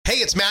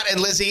it's Matt and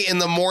Lizzie in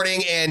the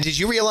morning. And did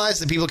you realize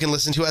that people can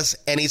listen to us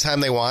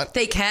anytime they want?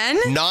 They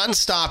can?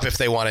 Non-stop if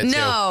they wanted to.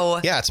 No.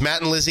 Yeah, it's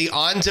Matt and Lizzie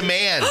on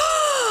demand.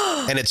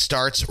 And it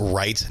starts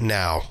right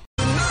now.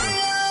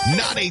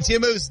 Naughty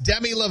Timus,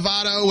 Demi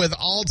Lovato with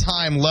All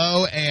Time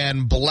Low,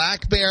 and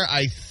Black Bear.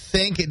 I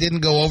think it didn't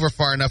go over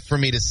far enough for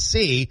me to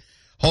see.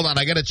 Hold on,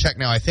 I got to check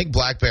now. I think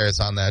Black Bear is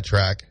on that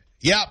track.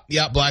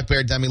 Yep, Black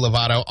Bear, Demi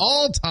Lovato,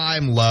 All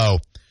Time Low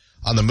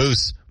on the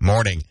Moose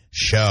Morning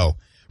Show.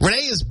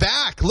 Renee is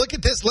back. Look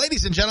at this,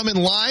 ladies and gentlemen,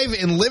 live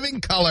in living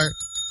color.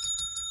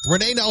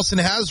 Renee Nelson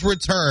has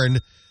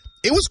returned.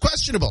 It was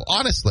questionable,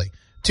 honestly,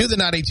 to the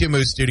 92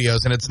 Moose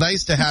Studios, and it's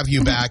nice to have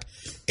you back.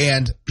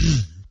 And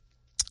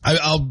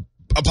I'll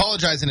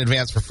apologize in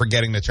advance for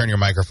forgetting to turn your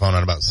microphone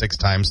on about 6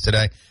 times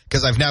today,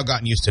 because I've now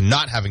gotten used to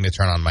not having to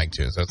turn on mic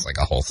too, so it's like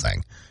a whole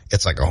thing.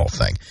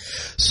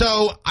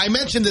 So I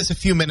mentioned this a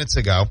few minutes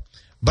ago,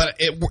 but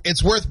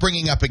it's worth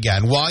bringing up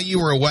again. While you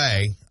were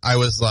away, I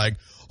was like,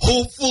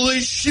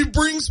 hopefully she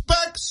brings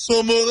back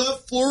some of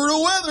that Florida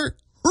weather.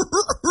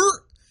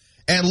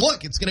 And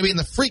look, it's going to be in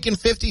the freaking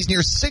 50s,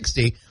 near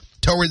 60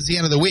 towards the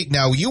end of the week.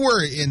 Now, you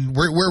were in,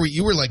 where were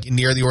you? Were like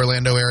near the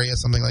Orlando area,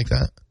 something like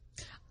that?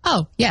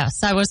 Oh,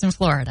 yes, I was in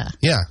Florida.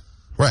 Yeah,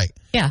 right.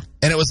 Yeah.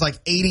 And it was like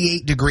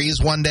 88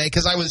 degrees one day,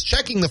 because I was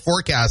checking the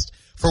forecast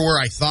for where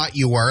I thought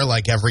you were,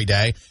 like every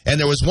day. And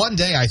there was one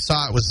day I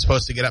saw it was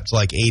supposed to get up to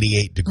like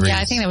 88 degrees. Yeah,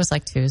 I think it was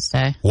like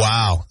Tuesday.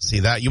 Wow.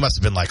 See that? You must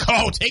have been like,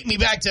 oh, take me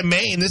back to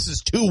Maine. This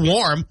is too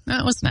warm.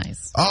 That was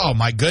nice. Oh,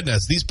 my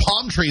goodness. These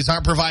palm trees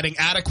aren't providing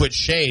adequate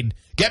shade.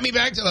 Get me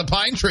back to the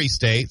pine tree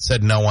state,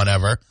 said no one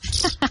ever.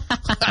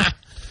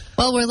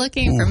 Well, we're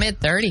looking for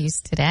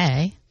mid-30s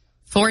today.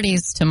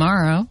 40s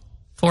tomorrow,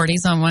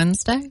 40s on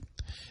Wednesday,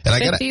 and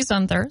 50s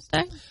on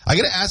Thursday. I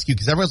got to ask you,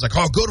 because everyone's like,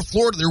 oh, go to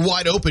Florida. They're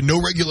wide open. No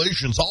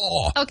regulations.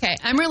 Oh. Okay,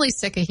 I'm really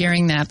sick of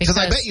hearing that. Because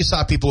I bet you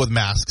saw people with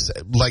masks,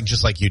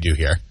 just like you do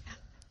here.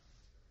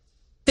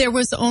 There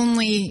was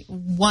only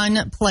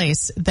one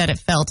place that it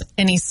felt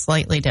any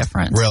slightly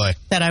different. Really?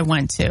 That I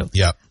went to.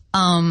 Yep.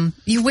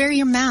 You wear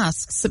your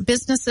masks.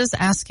 Businesses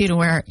ask you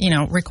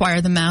to require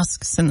the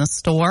masks in the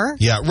store.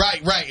 Yeah,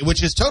 right.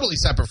 Which is totally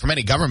separate from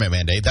any government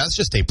mandate. That's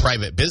just a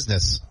private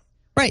business.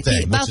 Right.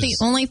 About the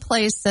only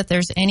place that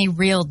there's any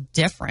real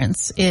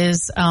difference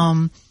is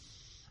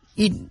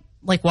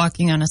like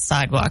walking on a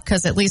sidewalk.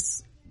 Because at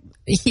least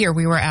here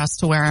we were asked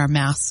to wear our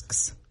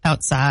masks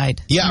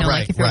outside. Yeah, right.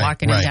 Like if you're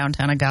walking in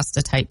downtown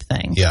Augusta type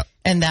thing. Yeah.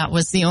 And that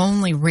was the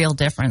only real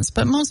difference.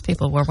 But most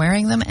people were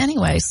wearing them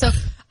anyway. So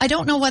I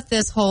don't know what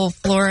this whole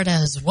Florida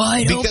is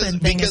wide open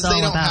thing is all about. Because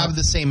they don't have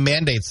the same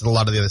mandates that a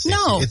lot of the other states.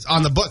 No. It's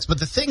on the books. But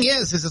the thing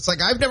is it's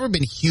like I've never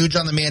been huge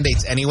on the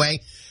mandates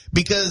anyway,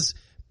 because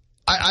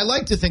I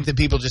like to think that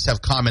people just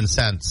have common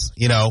sense,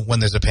 when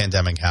there's a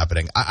pandemic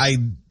happening.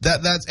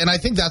 And I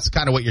think that's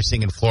kind of what you're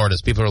seeing in Florida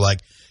is people are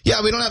like,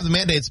 yeah, we don't have the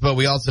mandates, but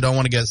we also don't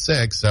want to get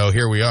sick, so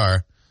here we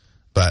are.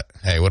 But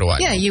hey, what do I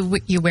know? Yeah,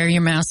 you wear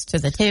your mask to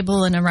the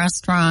table in a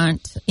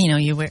restaurant.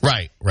 You wear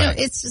right.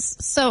 It's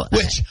just so.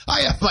 Which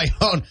I have my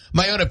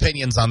own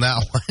opinions on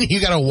that one. You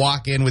got to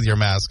walk in with your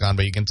mask on,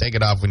 but you can take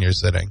it off when you're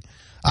sitting.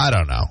 I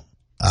don't know.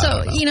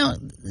 So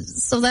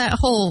that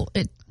whole.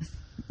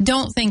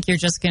 Don't think you're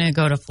just going to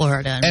go to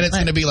Florida. And it's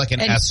going to be like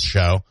an S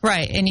show.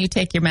 Right, and you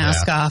take your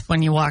mask off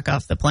when you walk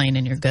off the plane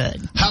and you're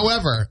good.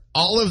 However,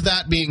 all of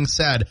that being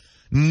said,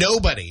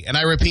 nobody, and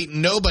I repeat,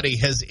 nobody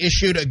has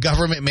issued a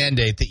government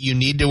mandate that you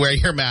need to wear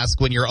your mask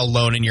when you're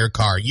alone in your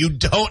car. You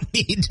don't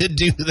need to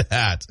do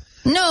that.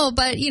 No,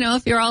 but,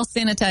 if you're all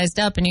sanitized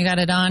up and you got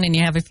it on and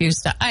you have a few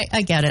stuff,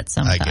 I get it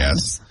sometimes. I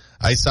guess.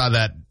 I saw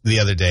that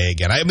the other day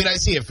again. I mean, I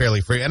see it fairly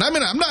free. And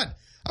I'm not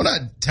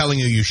telling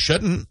you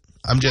shouldn't.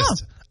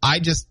 I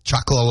just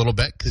chuckle a little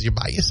bit because you're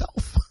by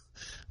yourself,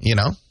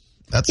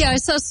 I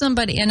saw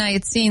somebody, and I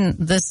had seen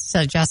this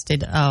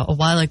suggested a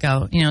while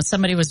ago.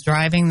 Somebody was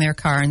driving their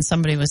car and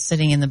somebody was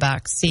sitting in the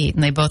back seat,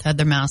 and they both had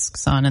their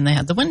masks on and they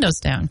had the windows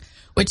down,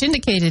 which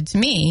indicated to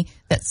me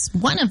that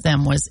one of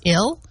them was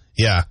ill.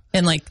 Yeah.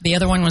 And the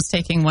other one was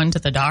taking one to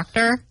the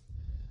doctor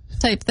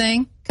type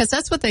thing. Because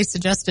that's what they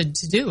suggested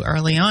to do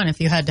early on if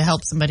you had to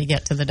help somebody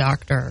get to the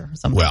doctor or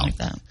something like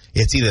that.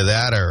 It's either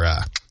that or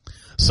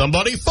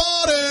somebody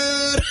fought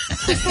it.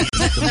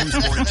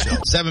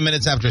 7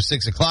 minutes after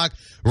 6 o'clock,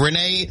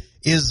 Renee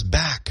is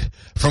back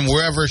from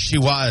wherever she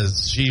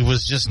was. She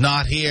was just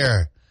not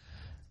here.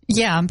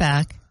 Yeah, I'm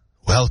back.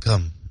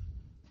 Welcome.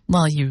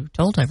 Well, you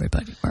told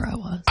everybody where I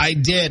was. I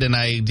did, and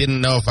I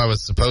didn't know if I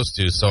was supposed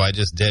to, so I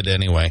just did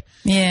anyway.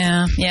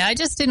 Yeah, I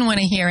just didn't want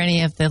to hear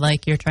any of the,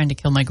 you're trying to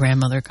kill my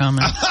grandmother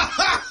comments.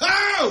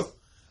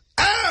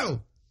 Oh!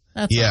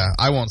 Yeah,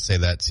 I won't say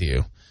that to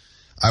you.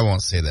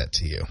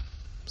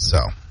 So,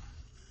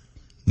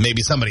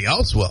 maybe somebody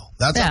else will.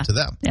 That's up to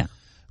them. Yeah.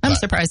 I'm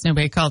surprised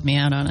nobody called me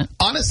out on it.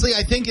 Honestly,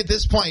 I think at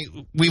this point,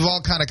 we've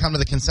all kind of come to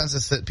the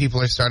consensus that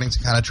people are starting to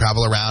kind of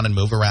travel around and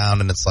move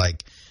around, and it's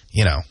like,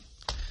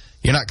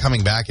 you're not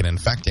coming back and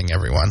infecting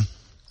everyone.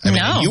 I mean,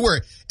 No.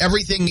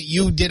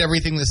 you did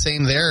everything the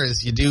same there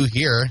as you do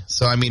here.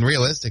 So, I mean,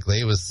 realistically,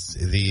 it was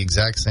the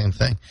exact same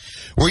thing.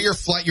 Your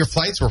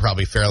flights were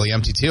probably fairly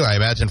empty too. I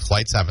imagine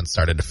flights haven't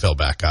started to fill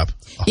back up.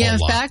 Yeah, in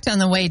fact, on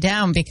the way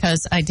down,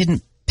 because I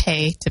didn't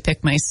pay to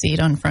pick my seat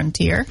on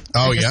Frontier.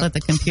 Oh, I just let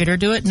the computer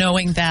do it,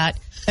 knowing that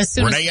as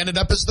soon Renee ended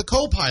up as the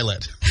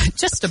co-pilot.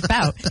 just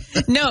about.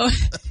 No,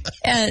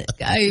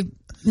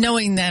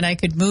 knowing that I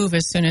could move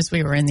as soon as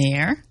we were in the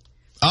air.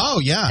 Oh,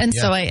 yeah. And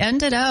so I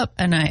ended up,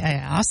 and I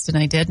asked, and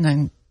I did, and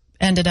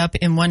I ended up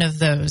in one of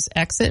those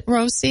exit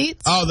row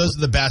seats. Oh, those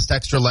are the best,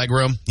 extra leg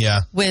room.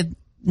 Yeah. With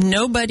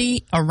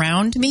nobody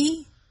around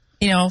me,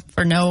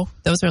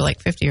 those are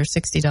like $50 or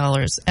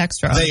 $60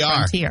 extra They on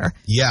Frontier. Are.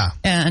 Yeah.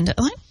 And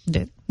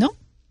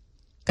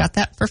got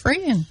that for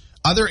free. And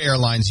other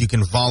airlines, you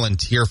can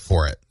volunteer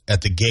for it.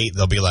 At the gate,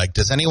 they'll be like,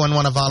 does anyone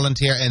want to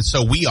volunteer? And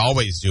so we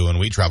always do when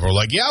we travel. We're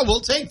like, yeah,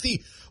 we'll take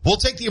the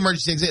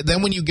emergency exit.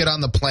 Then when you get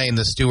on the plane,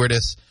 the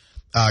stewardess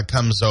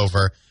comes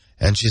over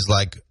and she's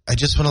like, I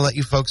just want to let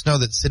you folks know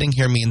that sitting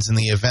here means in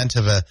the event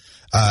of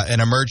an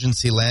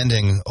emergency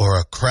landing or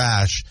a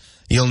crash,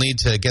 you'll need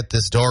to get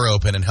this door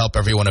open and help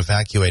everyone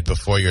evacuate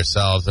before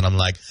yourselves. And I'm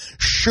like,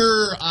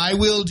 sure, I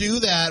will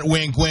do that.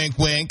 Wink, wink,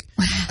 wink.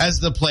 As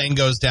the plane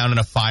goes down in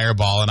a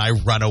fireball and I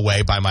run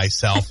away by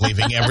myself,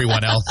 leaving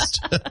everyone else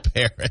to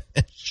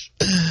perish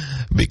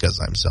because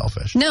I'm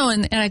selfish. No,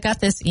 and I got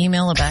this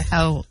email about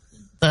how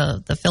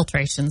the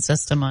filtration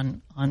system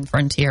on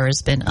Frontier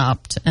has been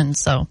upped. And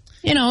so,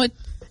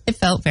 it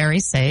felt very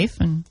safe.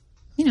 And,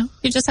 you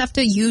just have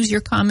to use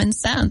your common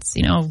sense,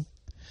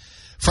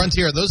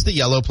 Frontier, are those the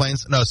yellow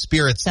planes? No,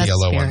 Spirit's the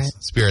yellow ones.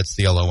 Spirit's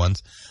the yellow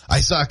ones.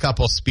 I saw a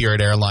couple Spirit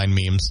airline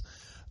memes.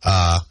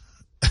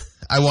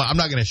 I'm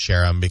not going to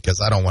share them because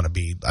I don't want to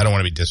be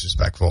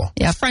disrespectful.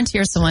 Yeah,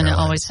 Frontier's the one that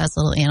always has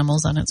little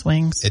animals on its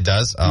wings. It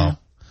does? Oh, yeah.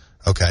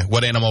 Okay.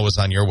 What animal was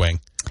on your wing?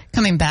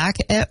 Coming back,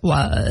 it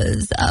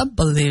was a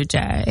blue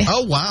jay.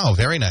 Oh, wow.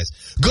 Very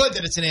nice. Good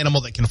that it's an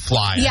animal that can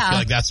fly. Yeah. I feel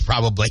like that's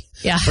probably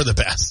for the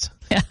best.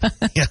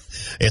 Yeah,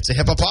 it's a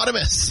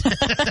hippopotamus.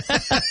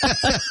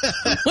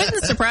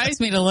 Wouldn't surprise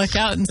me to look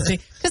out and see,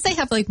 because they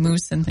have like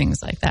moose and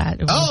things like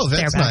that. Oh,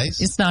 that's nice.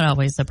 It's not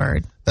always a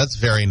bird. That's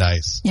very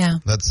nice. Yeah.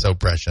 That's so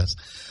precious.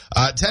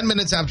 10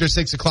 minutes after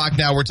 6 o'clock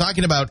now, we're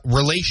talking about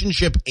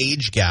relationship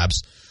age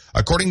gaps.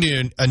 According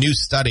to a new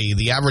study,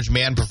 the average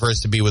man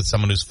prefers to be with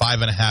someone who's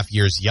 5.5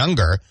 years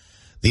younger.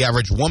 The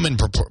average woman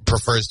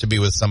prefers to be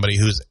with somebody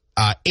who's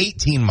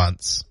 18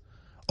 months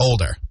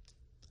older.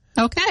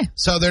 Okay.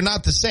 So they're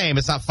not the same.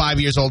 It's not 5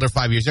 years older,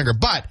 5 years younger,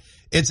 but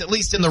it's at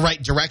least in the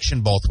right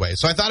direction both ways.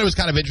 So I thought it was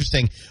kind of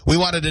interesting. We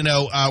wanted to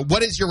know,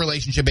 what is your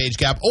relationship age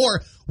gap,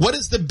 or what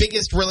is the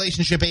biggest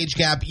relationship age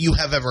gap you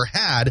have ever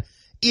had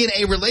in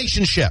a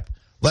relationship?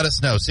 Let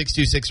us know,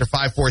 626 or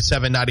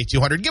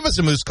 547-9200. Give us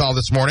a Moose call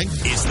this morning.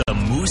 It's the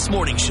Moose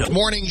Morning Show.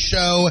 Morning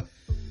show.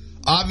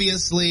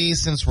 Obviously,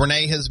 since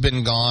Renee has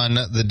been gone,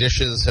 the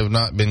dishes have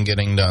not been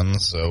getting done.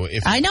 So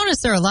I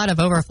noticed there are a lot of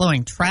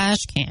overflowing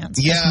trash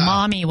cans. Yeah.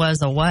 Mommy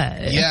was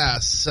away. Yeah,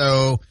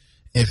 so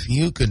if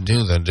you could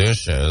do the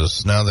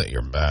dishes now that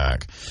you're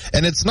back.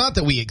 And it's not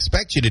that we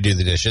expect you to do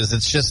the dishes.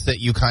 It's just that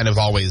you kind of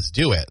always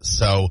do it.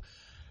 So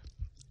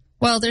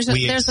well, there's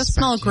a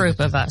small group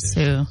of us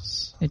who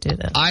do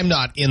that. I'm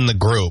not in the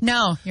group.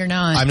 No, you're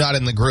not. I'm not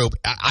in the group.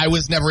 I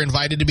was never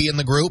invited to be in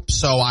the group,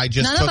 so I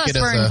just took it as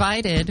None of us were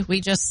invited. We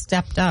just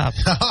stepped up.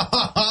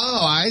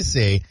 Oh, I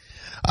see.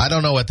 I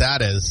don't know what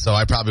that is, so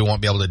I probably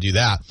won't be able to do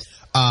that.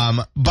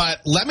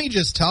 But let me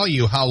just tell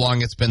you how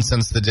long it's been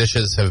since the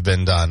dishes have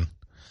been done.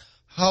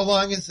 How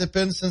long has it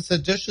been since the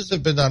dishes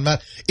have been done,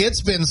 Matt?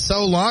 It's been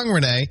so long,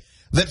 Renee,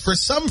 that for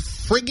some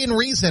friggin'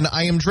 reason,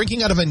 I am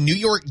drinking out of a New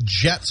York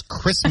Jets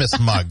Christmas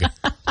mug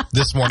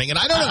this morning. And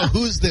I don't know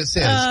whose this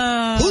is.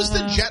 Who's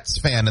the Jets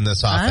fan in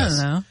this office?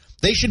 I don't know.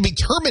 They should be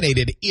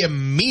terminated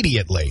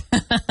immediately.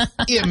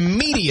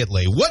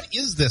 Immediately. What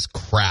is this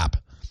crap?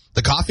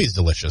 The coffee's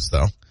delicious,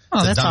 though.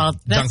 Oh, that's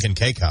Dunkin'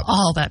 K-Cup.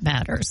 All that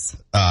matters.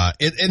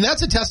 And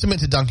that's a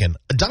testament to Dunkin'.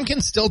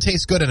 Dunkin' still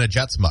tastes good in a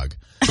Jets mug.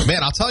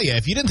 Man, I'll tell you,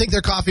 if you didn't think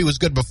their coffee was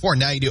good before,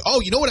 now you do.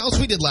 Oh, you know what else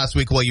we did last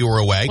week while you were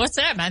away? What's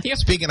that, Matthew?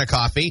 Speaking of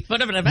coffee,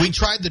 we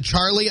tried the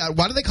Charlie.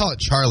 Why do they call it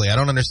Charlie? I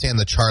don't understand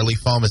the Charlie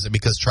foam. Is it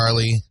because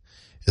Charlie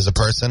is a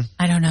person?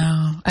 I don't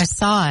know. I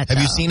saw it. Have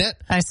you seen it?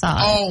 I saw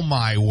it. Oh,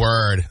 my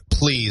word.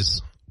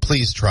 Please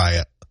try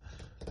it.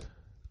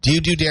 Do you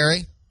do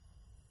dairy?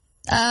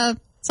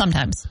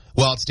 Sometimes.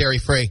 Well, it's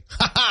dairy-free.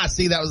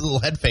 See, that was a little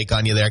head fake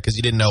on you there because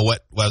you didn't know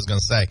what I was going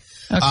to say.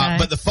 Okay.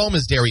 But the foam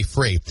is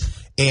dairy-free,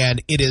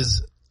 and it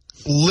is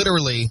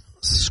literally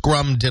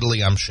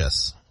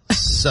scrum-diddly-umptious.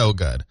 So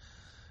good.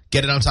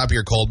 Get it on top of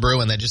your cold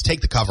brew, and then just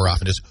take the cover off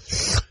and just...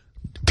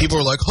 People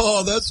were like,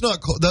 "Oh, that's not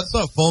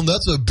foam.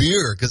 That's a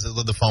beer," because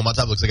the foam on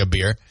top looks like a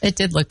beer. It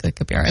did look like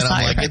a beer. And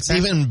I'm like, it's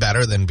even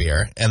better than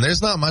beer, and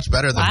there's not much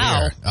better than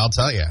beer. I'll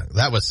tell you,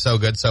 that was so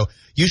good. So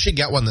you should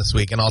get one this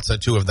week, and also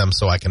 2 of them,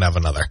 so I can have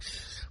another.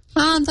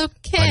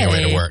 Okay. On your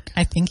way to work.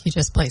 I think you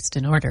just placed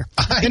an order.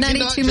 I The did not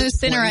 92 just Moose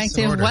place an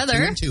Interactive order. Weather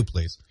 2 and 2,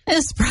 please.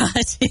 is brought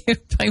to you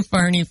by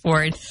Barney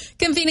Ford.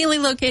 Conveniently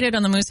located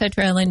on the Moosehead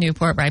Trail in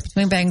Newport, right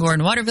between Bangor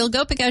and Waterville.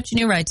 Go pick out your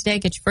new ride today.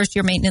 Get your first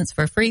year maintenance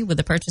for free with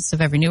the purchase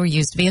of every new or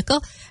used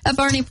vehicle at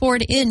Barney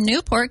Ford in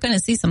Newport. Going to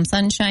see some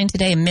sunshine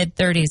today in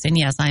mid-30s. And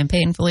yes, I am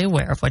painfully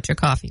aware of what your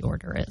coffee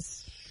order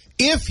is.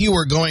 If you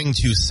were going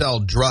to sell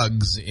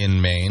drugs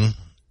in Maine,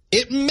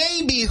 it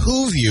may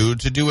behoove you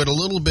to do it a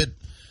little bit,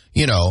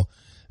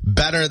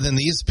 better than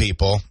these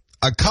people.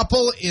 A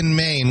couple in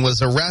Maine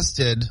was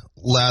arrested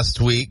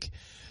last week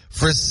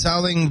for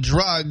selling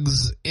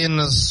drugs in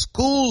a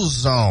school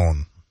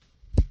zone.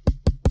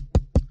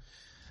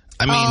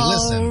 I mean,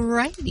 listen,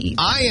 Alrighty.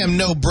 I am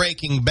no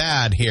Breaking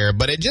Bad here,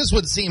 but it just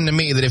would seem to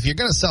me that if you're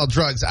going to sell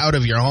drugs out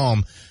of your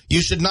home,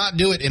 you should not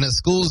do it in a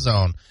school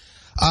zone.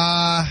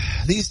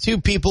 These two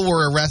people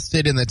were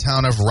arrested in the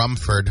town of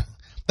Rumford.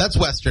 That's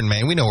Western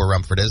Maine. We know where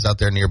Rumford is, out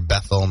there near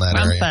Bethel in that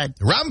area.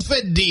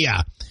 Rumford, dear.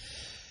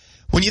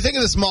 When you think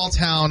of the small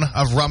town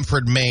of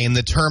Rumford, Maine,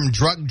 the term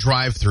drug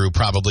drive-through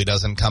probably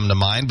doesn't come to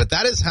mind, but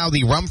that is how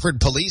the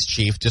Rumford police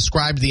chief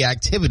described the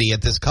activity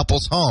at this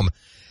couple's home.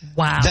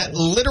 Wow. That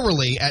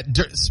literally, at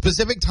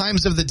specific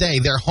times of the day,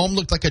 their home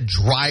looked like a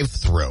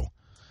drive-through.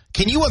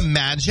 Can you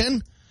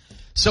imagine?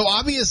 So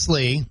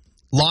obviously,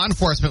 law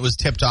enforcement was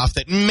tipped off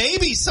that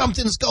maybe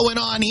something's going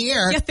on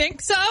here. You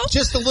think so?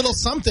 Just a little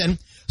something.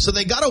 So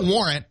they got a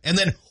warrant and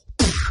then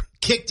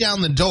kicked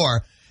down the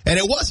door. And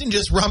it wasn't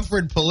just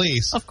Rumford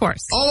Police. Of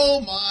course.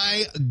 Oh,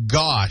 my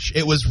gosh.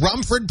 It was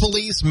Rumford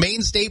Police,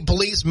 Maine State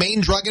Police,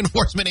 Maine Drug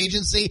Enforcement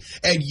Agency,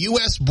 and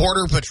U.S.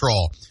 Border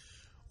Patrol.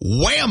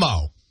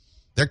 Whammo.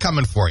 They're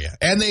coming for you.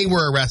 And they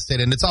were arrested,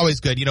 and it's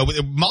always good.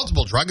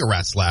 Multiple drug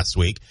arrests last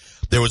week.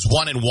 There was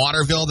one in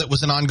Waterville that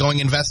was an ongoing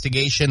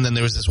investigation. Then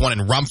there was this one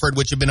in Rumford,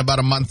 which had been about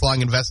a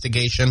month-long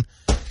investigation.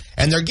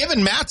 And they're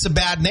giving Matt's a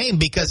bad name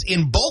because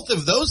in both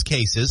of those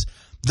cases,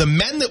 the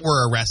men that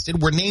were arrested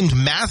were named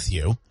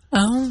Matthew.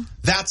 Oh.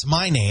 That's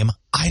my name.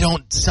 I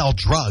don't sell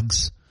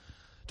drugs.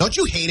 Don't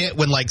you hate it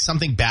when,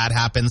 something bad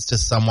happens to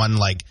someone,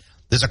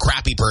 there's a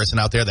crappy person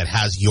out there that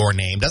has your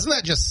name? Doesn't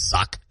that just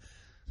suck?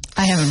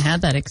 I haven't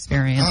had that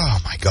experience. Oh,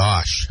 my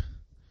gosh.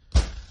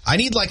 I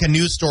need, a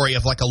news story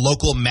of, a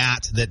local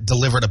Matt that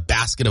delivered a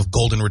basket of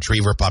golden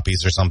retriever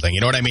puppies or something.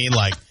 You know what I mean?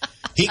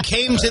 He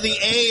came to the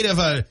aid of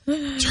a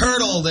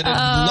turtle that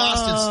had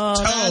lost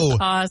its toe.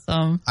 That's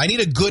awesome. I need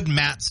a good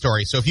Matt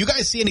story. So if you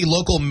guys see any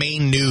local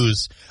Maine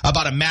news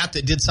about a Matt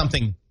that did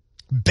something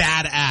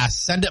badass,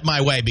 send it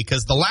my way,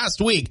 because the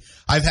last week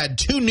I've had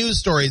 2 news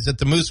stories at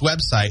the Moose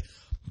website,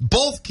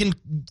 both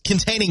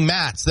containing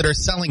Matts that are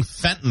selling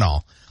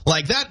fentanyl.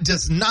 That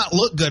does not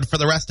look good for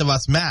the rest of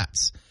us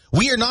Matts.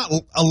 We are not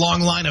a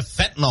long line of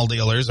fentanyl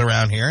dealers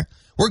around here.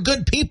 We're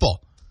good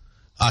people,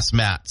 us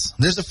Matts.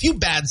 There's a few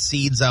bad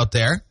seeds out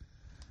there.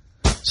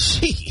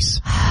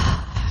 Jeez.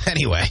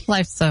 Anyway.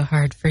 Life's so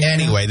hard for you.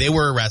 Anyway, they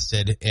were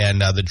arrested,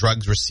 and the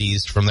drugs were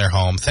seized from their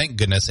home. Thank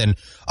goodness. And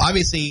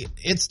obviously,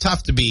 it's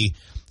tough to be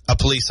a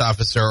police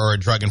officer or a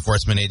drug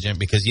enforcement agent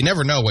because you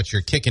never know what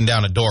you're kicking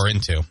down a door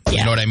into. Yeah,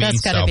 you know what I mean?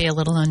 That's got to be a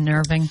little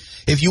unnerving.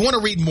 If you want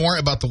to read more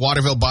about the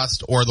Waterville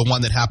bust or the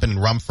one that happened in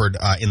Rumford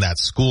in that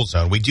school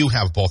zone, we do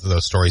have both of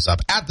those stories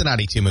up at the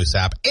 92 Moose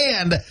app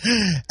and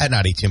at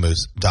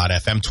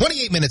 92moose.fm.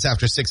 28 minutes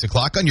after 6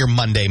 o'clock on your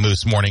Monday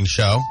Moose Morning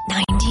Show.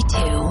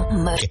 92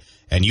 Moose.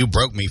 And you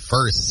broke me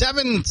first.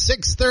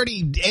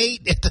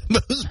 6:38 at the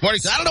Moose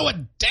Morning Show. I don't know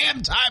what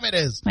damn time it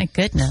is. My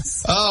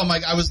goodness. Oh, my.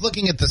 I was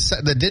looking at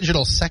the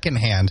digital second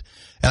hand,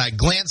 and I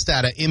glanced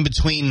at it in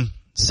between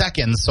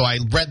seconds, so I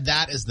read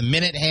that as the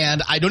minute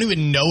hand. I don't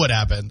even know what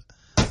happened.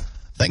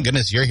 Thank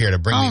goodness you're here to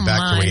bring me back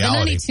to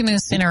reality. The 92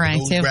 Moose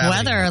Interactive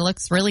weather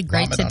looks really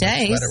great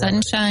today.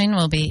 Sunshine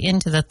will be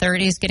into the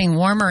 30s, getting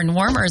warmer and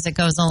warmer as it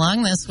goes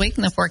along this week.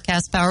 And the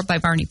forecast powered by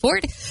Barney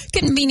Ford,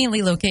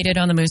 conveniently located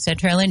on the Moosehead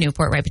Trail in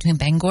Newport, right between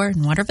Bangor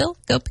and Waterville.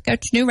 Go pick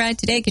out your new ride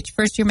today. Get your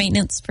first year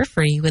maintenance for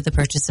free with the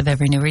purchase of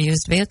every new or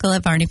used vehicle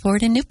at Barney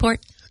Ford in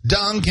Newport.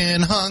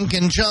 Dunkin',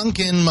 hunkin',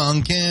 chunkin',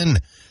 munkin'.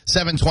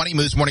 7:20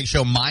 Moose Morning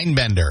Show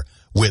Mindbender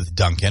with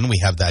Duncan. We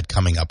have that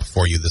coming up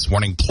for you this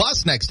morning.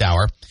 Plus, next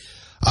hour,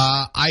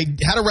 I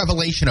had a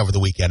revelation over the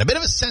weekend, a bit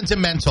of a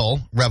sentimental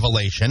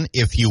revelation,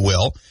 if you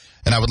will,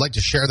 and I would like to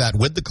share that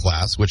with the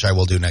class, which I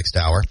will do next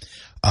hour.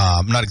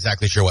 I'm not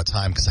exactly sure what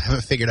time because I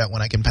haven't figured out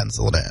when I can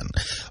pencil it in.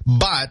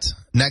 But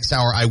next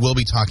hour, I will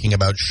be talking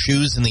about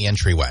shoes in the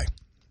entryway.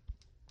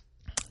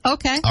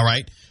 Okay. All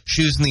right.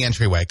 Shoes in the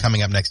entryway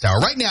coming up next hour.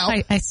 Right now,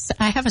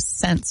 I have a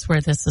sense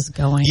where this is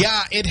going.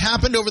 Yeah, it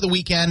happened over the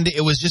weekend.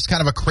 It was just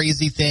kind of a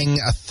crazy thing,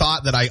 a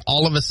thought that I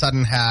all of a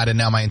sudden had, and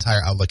now my entire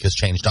outlook has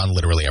changed on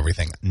literally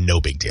everything. No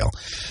big deal.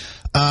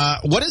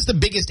 What is the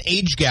biggest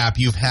age gap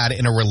you've had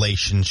in a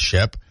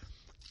relationship?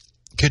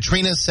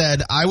 Katrina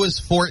said, I was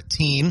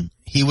 14,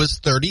 he was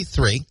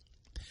 33,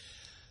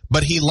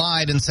 but he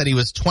lied and said he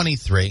was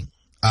 23.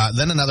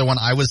 Then another one,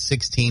 I was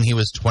 16, he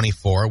was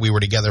 24. We were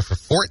together for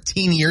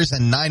 14 years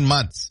and 9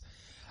 months.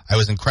 I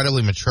was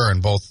incredibly mature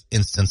in both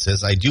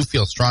instances. I do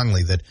feel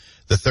strongly that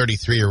the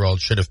 33-year-old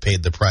should have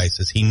paid the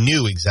price, as he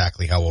knew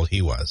exactly how old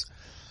he was.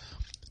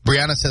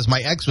 Brianna says,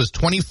 my ex was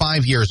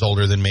 25 years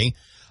older than me.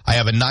 I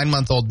have a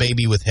 9-month-old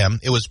baby with him.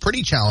 It was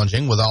pretty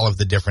challenging with all of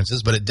the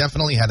differences, but it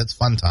definitely had its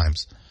fun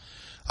times.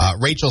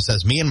 Rachel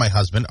says, me and my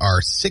husband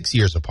are 6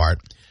 years apart.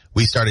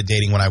 We started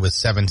dating when I was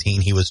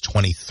 17. He was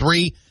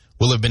 23.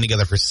 We'll have been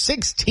together for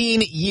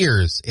 16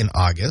 years in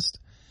August.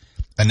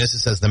 Anissa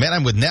says, the man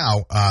I'm with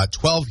now,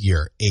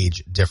 12-year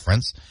age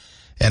difference.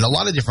 And a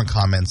lot of different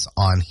comments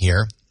on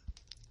here.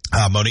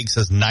 Monique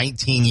says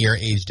 19-year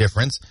age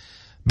difference.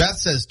 Beth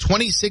says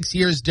 26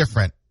 years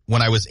different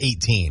when I was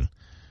 18.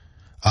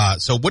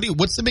 So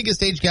what's the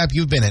biggest age gap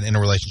you've been in a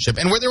relationship?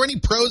 And were there any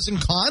pros and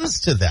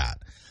cons to that?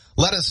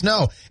 Let us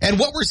know. And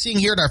what we're seeing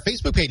here at our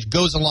Facebook page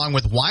goes along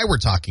with why we're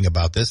talking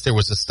about this. There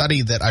was a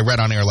study that I read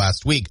on air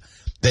last week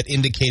that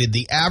indicated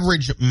the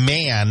average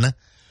man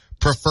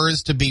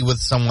prefers to be with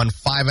someone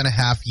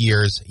 5.5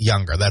 years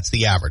younger. That's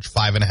the average,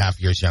 5.5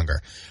 years younger.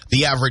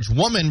 The average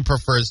woman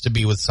prefers to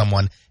be with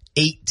someone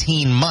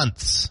 18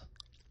 months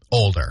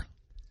older.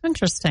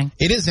 Interesting.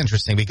 It is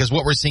interesting because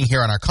what we're seeing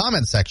here on our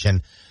comment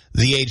section,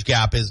 the age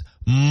gap is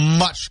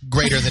much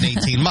greater than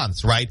 18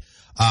 months, right?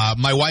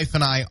 My wife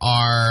and I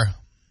are,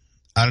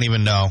 I don't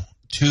even know,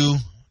 3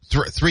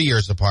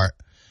 years apart.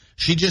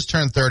 She just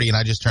turned 30 and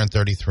I just turned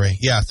 33.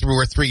 Yeah,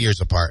 we're 3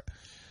 years apart.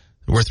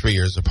 We're 3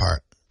 years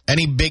apart.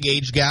 Any big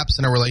age gaps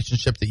in a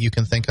relationship that you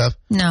can think of?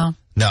 No.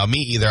 No, me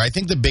either. I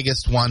think the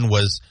biggest one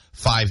was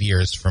 5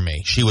 years for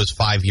me. She was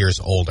 5 years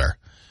older.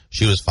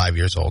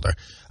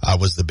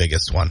 Was the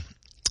biggest one.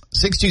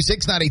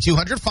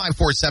 626-9200,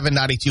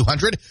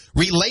 547-9200.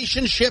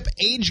 Relationship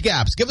age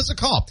gaps. Give us a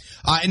call.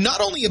 And not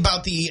only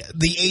about the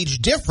age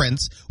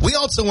difference, we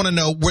also want to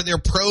know, were there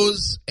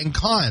pros and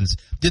cons?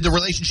 Did the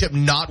relationship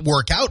not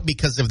work out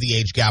because of the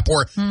age gap?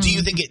 Or do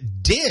you think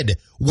it did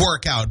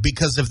work out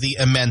because of the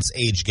immense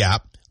age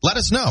gap? Let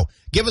us know.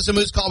 Give us a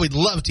Moose call. We'd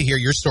love to hear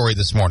your story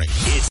this morning.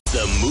 It's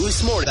the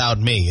Moose Morning. Without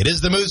me. It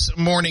is the Moose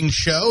Morning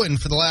Show, and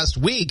for the last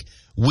week,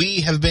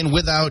 we have been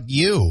without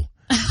you,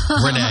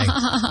 Renee.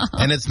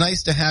 And it's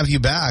nice to have you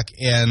back.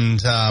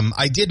 And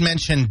I did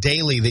mention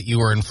daily that you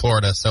were in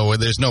Florida, so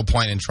there's no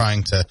point in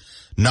trying to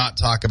not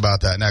talk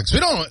about that next. We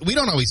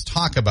don't always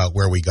talk about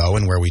where we go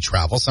and where we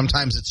travel.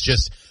 Sometimes it's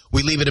just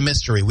we leave it a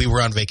mystery. We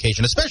were on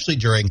vacation, especially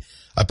during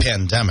a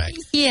pandemic.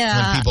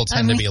 Yeah. When people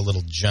tend to be a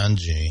little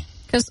judgy.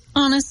 Because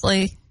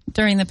honestly,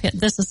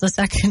 this is the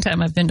second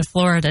time I've been to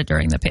Florida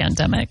during the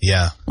pandemic.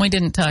 Yeah. We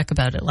didn't talk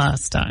about it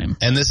last time.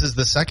 And this is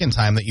the second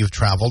time that you've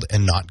traveled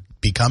and not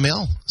become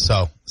ill.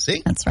 So,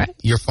 see? That's right.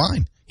 You're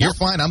fine. You're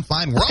fine. I'm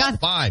fine. We're all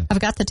fine.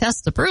 I've got the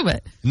test to prove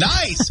it.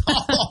 Nice.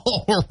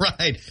 All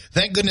right.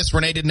 Thank goodness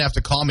Renee didn't have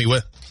to call me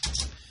with,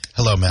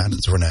 hello, Matt.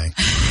 It's Renee.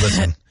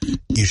 Listen,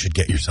 you should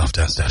get yourself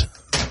tested.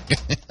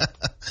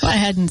 Well, I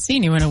hadn't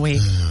seen you in a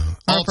week.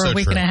 Or for a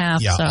week and a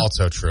half. Yeah, so.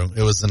 Also true.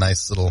 It was a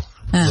nice little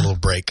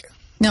break.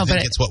 No, I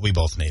think it's what we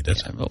both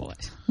needed.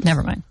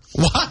 Never mind.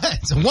 What?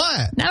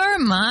 Never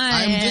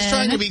mind. I'm just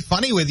trying to be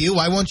funny with you.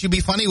 Why won't you be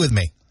funny with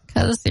me?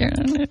 Because you're...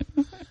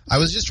 I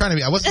wasn't trying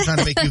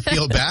to make you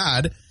feel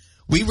bad.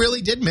 We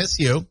really did miss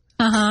you.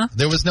 Uh-huh.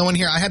 There was no one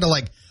here. I had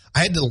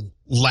to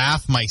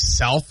laugh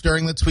myself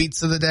during the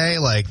tweets of the day.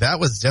 Like, that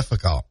was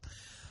difficult.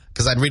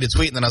 Because I'd read a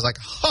tweet and then I was like,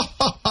 ha,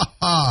 ha, ha,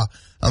 ha.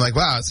 I'm like,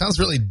 wow, it sounds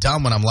really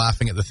dumb when I'm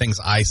laughing at the things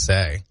I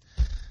say.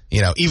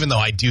 You know, even though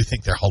I do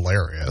think they're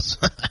hilarious.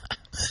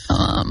 It's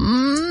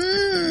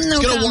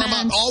going to warm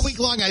up all week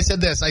long. I said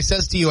this. I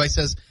says to you,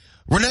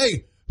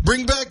 Renee,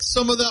 bring back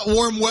some of that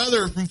warm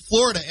weather from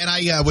Florida. And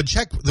I would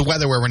check the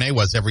weather where Renee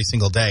was every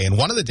single day. And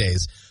one of the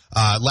days,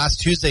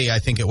 last Tuesday, I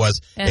think it was,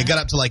 it got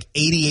up to like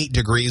 88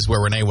 degrees where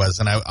Renee was.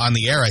 And on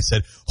the air, I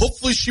said,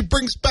 hopefully she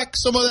brings back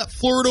some of that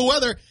Florida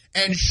weather.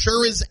 And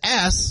sure as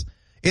S,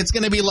 it's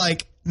going to be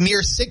like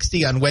near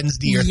 60 on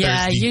Wednesday or Thursday.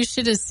 Yeah, you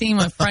should have seen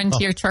what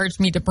Frontier charged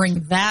me to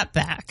bring that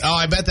back. Oh,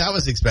 I bet that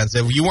was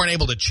expensive. You weren't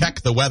able to check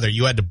the weather.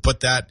 You had to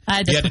put that,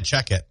 you had to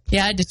check it.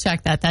 Yeah, I had to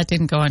check that. That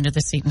didn't go under the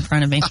seat in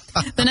front of me.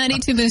 The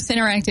 92 Moose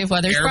Interactive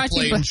Weather is brought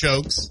to you by...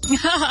 jokes.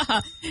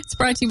 It's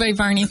brought to you by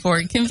Varney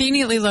Ford,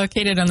 conveniently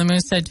located on the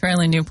Moosehead Trail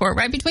in Newport,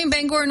 right between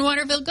Bangor and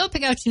Waterville. Go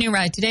pick out your new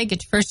ride today.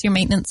 Get your first year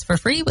maintenance for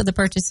free with the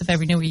purchase of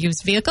every new or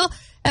used vehicle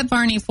at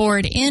Varney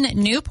Ford in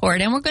Newport.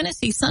 And we're going to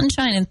see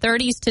sunshine in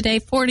 30s today,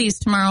 40s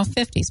tomorrow,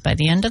 50s by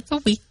the end of the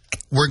week.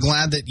 We're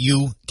glad that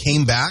you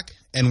came back,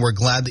 and we're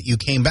glad that you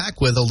came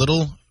back with a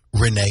little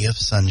Renee of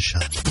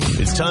Sunshine.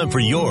 It's time for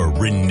your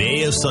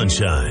Renee of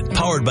Sunshine,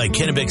 powered by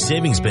Kennebec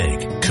Savings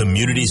Bank.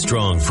 Community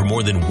strong for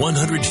more than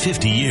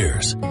 150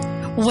 years.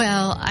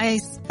 Well, I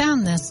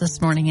found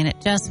this morning, and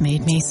it just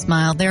made me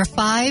smile. There are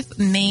 5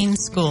 main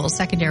schools,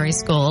 secondary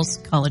schools,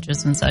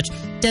 colleges and such,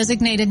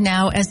 designated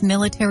now as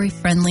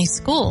military-friendly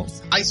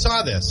schools. I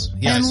saw this.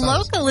 Yeah, and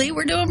locally,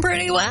 we're doing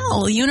pretty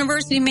well.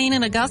 University of Maine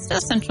in Augusta,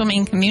 Central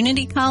Maine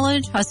Community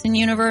College, Husson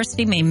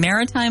University, Maine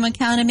Maritime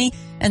Academy,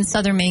 and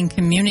Southern Maine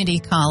Community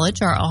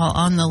College are all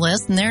on the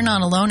list. And they're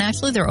not alone.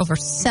 Actually, there are over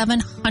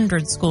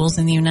 700 schools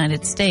in the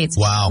United States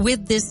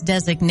with this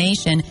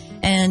designation.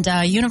 And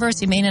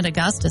University of Maine at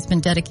Augusta has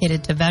been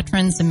dedicated to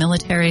veterans and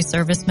military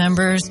service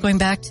members going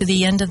back to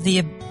the end of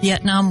the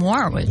Vietnam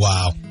War, which,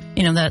 Wow.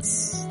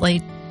 That's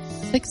late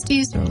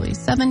 60s, early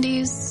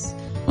 70s,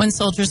 when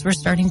soldiers were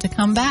starting to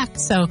come back.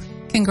 So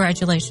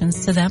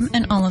congratulations to them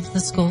and all of the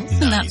schools.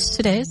 Nice. And that's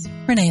today's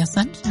Renee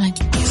Sunshine.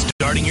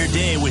 Starting your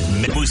day with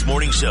Matt Moose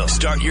Morning Show.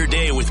 Start your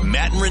day with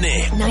Matt and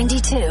Renee.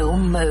 92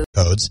 Moose.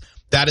 Codes.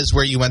 That is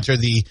where you enter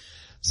the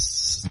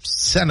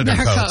Senator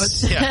Our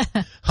codes. codes. Yeah.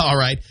 All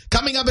right.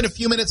 Coming up in a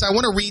few minutes, I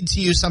want to read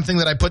to you something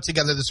that I put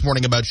together this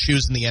morning about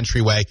shoes in the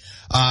entryway.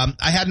 I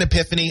had an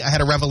epiphany. I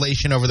had a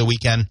revelation over the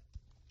weekend,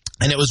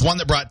 and it was one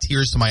that brought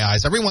tears to my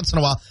eyes. Every once in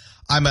a while,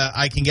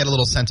 I can get a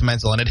little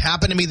sentimental, and it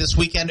happened to me this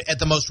weekend at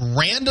the most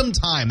random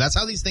time. That's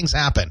how these things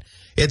happen.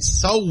 It's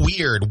so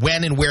weird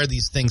when and where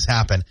these things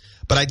happen.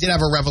 But I did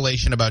have a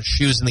revelation about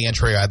shoes in the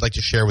entryway I'd like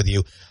to share with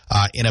you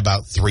in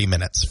about 3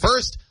 minutes.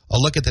 First, a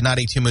look at the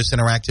 92 Moose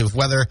Interactive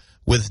weather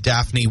with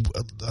Daphne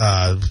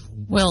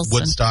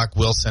Woodstock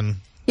Wilson.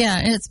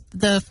 Yeah, it's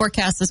the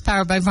forecast is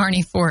powered by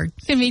Varney Ford,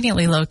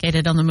 conveniently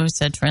located on the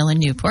Moosehead Trail in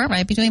Newport,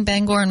 right between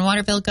Bangor and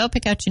Waterville. Go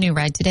pick out your new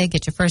ride today.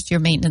 Get your first year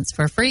maintenance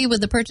for free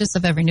with the purchase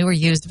of every new or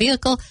used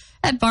vehicle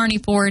at Varney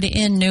Ford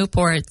in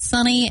Newport.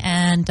 Sunny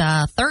and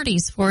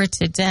 30s for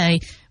today,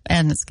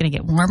 and it's going to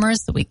get warmer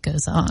as the week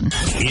goes on.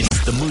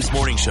 It's the Moose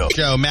Morning Show.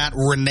 Matt,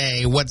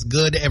 Renee, what's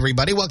good,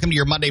 everybody? Welcome to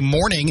your Monday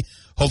morning.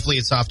 Hopefully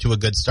it's off to a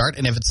good start,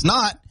 and if it's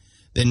not,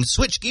 then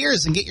switch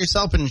gears and get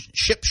yourself in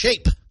ship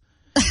shape.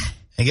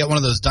 And get one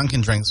of those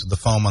Dunkin' drinks with the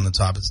foam on the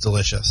top. It's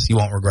delicious. You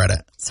won't regret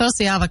it. So it's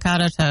the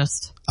avocado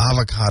toast.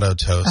 Avocado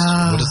toast.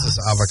 What is this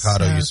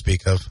avocado you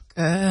speak of?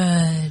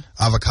 Good.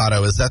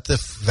 Avocado, is that the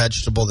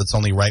vegetable that's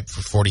only ripe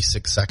for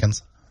 46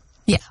 seconds?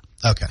 Yeah.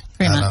 Okay.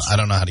 Pretty much. I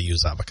don't know how to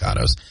use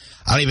avocados.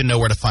 I don't even know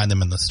where to find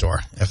them in the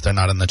store if they're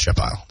not in the chip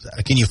aisle.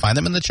 Can you find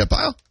them in the chip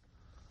aisle?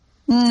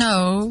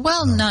 No.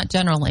 Well, not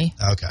generally.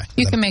 Okay.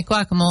 You can make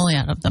guacamole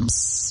out of them,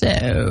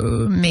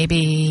 so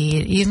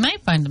maybe you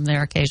might find them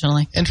there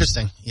occasionally.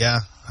 Interesting.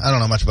 Yeah. I don't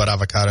know much about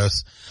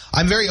avocados.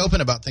 I'm very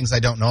open about things I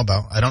don't know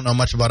about. I don't know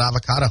much about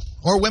avocado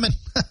or women.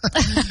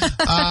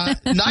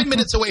 9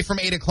 minutes away from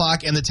 8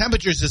 o'clock, and the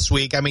temperatures this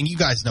week, I mean, you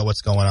guys know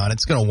what's going on.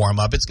 It's going to warm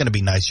up. It's going to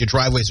be nice. Your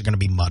driveways are going to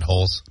be mud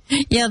holes.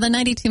 Yeah, the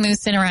 92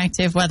 Moose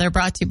Interactive weather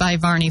brought to you by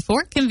Varney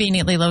Ford,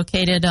 conveniently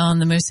located on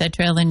the Moosehead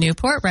Trail in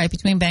Newport, right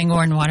between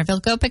Bangor and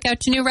Waterville. Go pick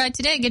out your new ride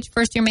today. Get your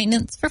first year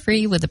maintenance for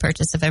free with the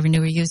purchase of every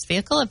new or used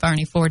vehicle at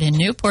Varney Ford in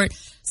Newport.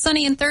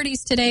 Sunny and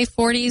 30s today,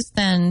 40s,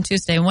 then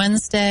Tuesday,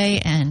 Wednesday,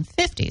 and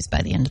 50s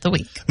by the end of the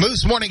week.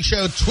 Moose Morning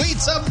Show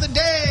tweets of the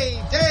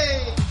day.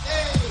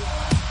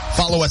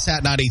 Follow us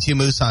at 92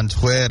 Moose on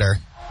Twitter.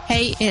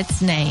 Hey,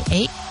 it's Nay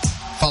 8.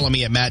 Follow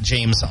me at Matt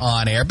James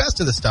on air. Best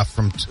of the stuff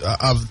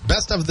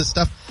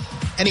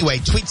Anyway,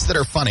 tweets that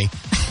are funny.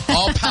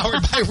 All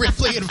powered by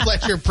Ripley and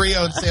Fletcher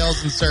Pre-Owned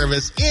Sales and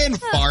Service in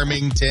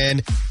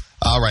Farmington.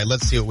 All right,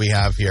 let's see what we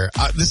have here.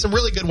 There's some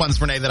really good ones,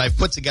 Renee, that I've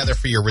put together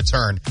for your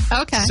return.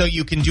 Okay. So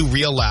you can do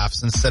real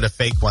laughs instead of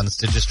fake ones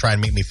to just try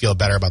and make me feel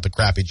better about the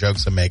crappy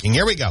jokes I'm making.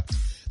 Here we go.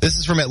 This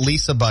is from at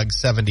Lisa Bug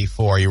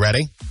 74. You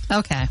ready?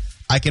 Okay.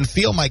 I can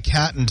feel my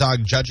cat and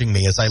dog judging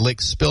me as I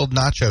lick spilled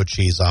nacho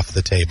cheese off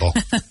the table.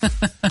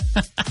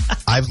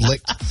 I've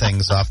licked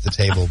things off the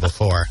table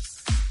before.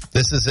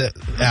 This is it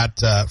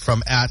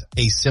from at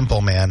A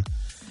Simple Man.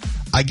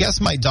 I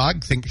guess my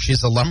dog thinks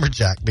she's a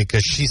lumberjack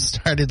because she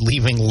started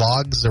leaving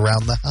logs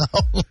around the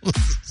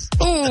house.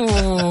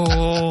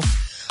 Oh.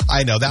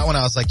 I know. That one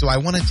I was like, do I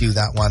want to do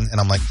that one?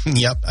 And I'm like,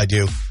 yep, I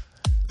do.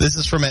 This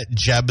is from at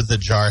Jeb the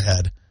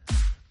Jarhead.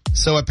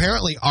 So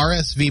apparently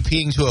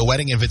RSVPing to a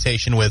wedding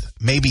invitation with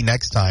maybe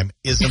next time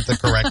isn't the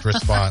correct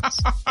response.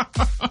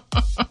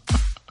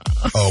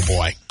 Oh,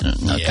 boy.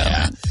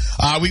 Yeah.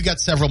 We've got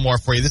several more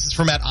for you. This is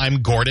from at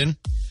I'm Gordon.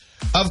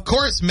 Of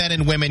course, men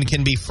and women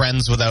can be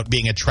friends without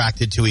being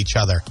attracted to each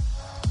other.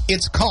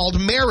 It's called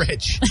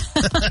marriage.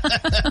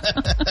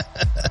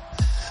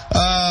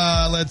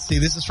 Let's see.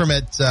 This is from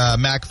at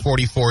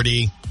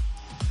Mac4040.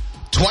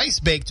 Twice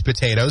baked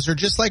potatoes are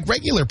just like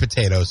regular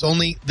potatoes,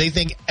 only they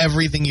think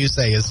everything you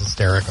say is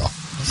hysterical.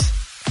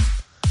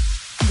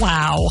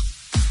 Wow.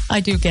 I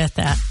do get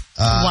that.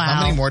 Wow.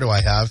 How many more do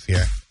I have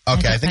here?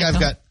 Okay, I think I've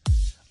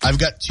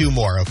got two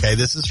more, okay?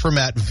 This is from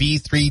at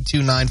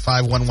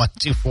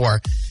V32951124.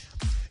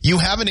 You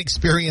haven't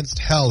experienced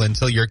hell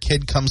until your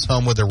kid comes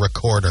home with a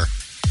recorder.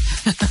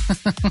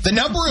 The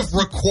number of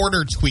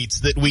recorder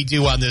tweets that we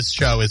do on this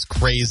show is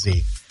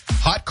crazy.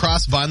 Hot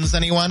cross buns,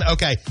 anyone?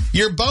 Okay,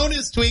 your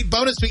bonus tweet.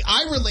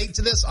 I relate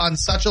to this on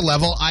such a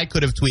level, I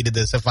could have tweeted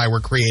this if I were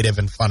creative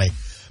and funny.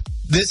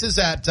 This is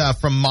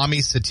from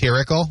Mommy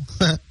Satirical.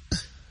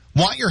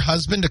 Want your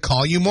husband to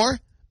call you more?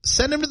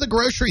 Send him to the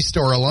grocery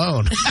store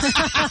alone.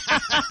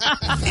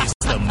 It's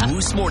the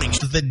Moose Morning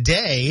Show. The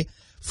day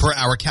for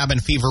our cabin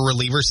fever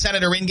reliever,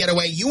 Senator in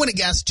Getaway. You and a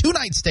guest,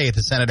 2-night stay at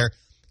the Senator.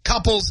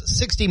 Couples,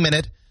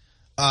 60-minute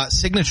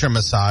signature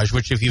massage,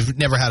 which if you've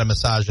never had a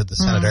massage at the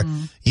Senator,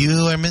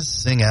 you are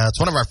missing out. It's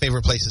one of our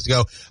favorite places to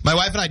go. My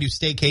wife and I do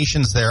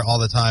staycations there all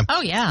the time.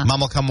 Oh, yeah. Mom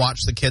will come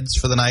watch the kids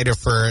for the night or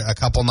for a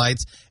couple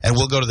nights, and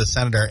we'll go to the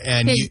Senator.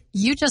 And Hey,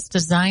 you just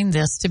designed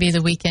this to be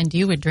the weekend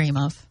you would dream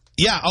of.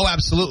 Yeah. Oh,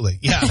 absolutely.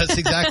 Yeah, that's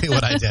exactly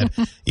what I did.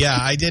 Yeah,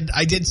 I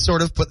did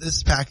sort of put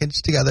this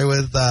package together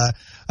with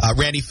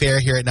Randy Fair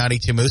here at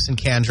 92 Moose and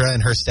Kendra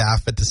and her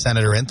staff at the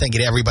Senator Inn. Thank you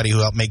to everybody who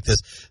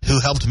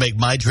helped make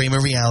my dream a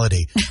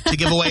reality, to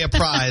give away a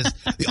prize.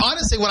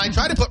 Honestly, when I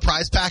try to put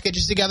prize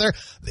packages together,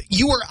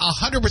 you were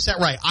 100%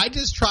 right. I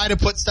just try to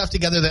put stuff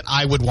together that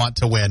I would want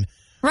to win.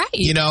 Right.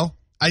 You know,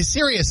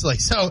 seriously.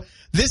 So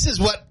this is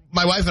what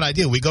my wife and I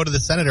do. We go to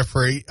the Senator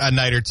for a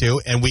night or two,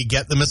 and we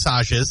get the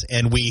massages,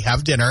 and we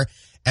have dinner,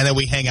 and then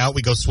we hang out,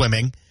 we go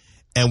swimming,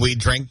 and we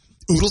drink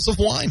oodles of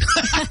wine.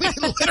 I mean,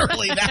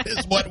 literally, that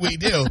is what we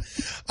do.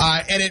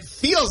 And it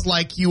feels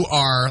like you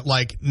are,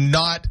 like,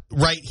 not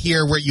right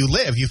here where you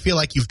live. You feel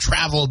like you've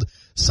traveled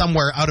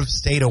somewhere out of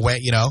state away.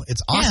 You know,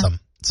 it's awesome. Yeah.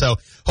 So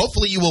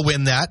hopefully you will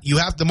win that. You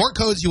have the more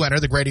codes you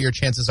enter, the greater your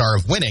chances are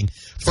of winning.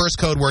 First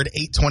code word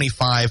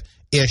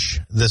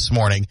 825-ish this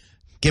morning.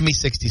 Give me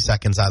 60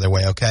 seconds either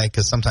way, okay?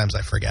 Because sometimes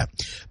I forget.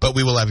 But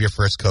we will have your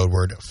first code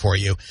word for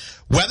you.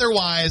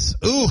 Weather-wise,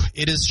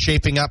 it is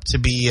shaping up to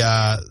be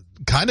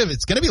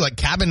it's going to be like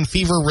cabin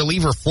fever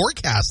reliever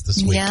forecast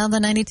this week. Yeah,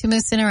 the 92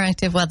 Moose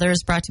Interactive Weather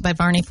is brought to you by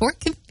Varney Ford,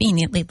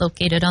 conveniently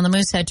located on the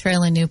Moosehead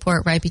Trail in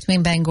Newport, right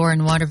between Bangor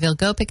and Waterville.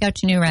 Go pick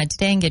out your new ride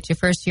today and get your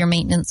first year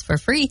maintenance for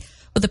free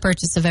with the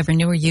purchase of every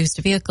new or used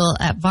vehicle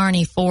at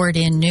Varney Ford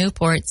in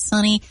Newport.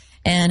 Sunny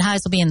and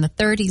highs will be in the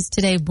 30s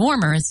today,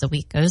 warmer as the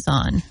week goes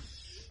on.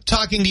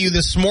 Talking to you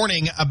this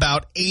morning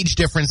about age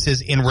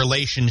differences in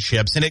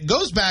relationships. And it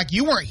goes back,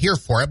 you weren't here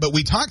for it, but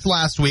we talked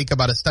last week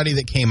about a study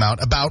that came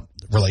out about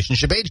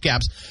relationship age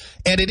gaps.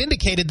 And it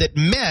indicated that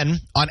men,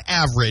 on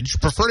average,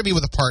 prefer to be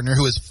with a partner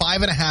who is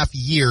 5.5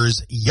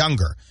 years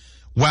younger,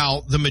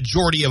 while the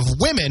majority of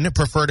women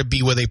prefer to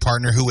be with a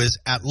partner who is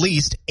at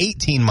least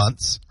 18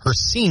 months her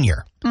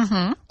senior.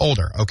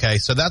 Older. Okay,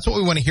 so that's what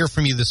we want to hear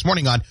from you this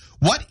morning on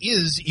what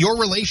is your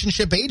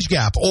relationship age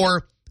gap,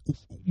 or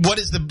what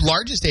is the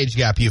largest age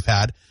gap you've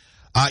had?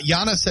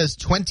 Yana says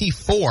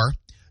 24,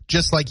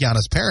 just like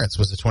Yana's parents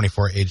was a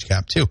 24 age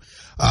gap too.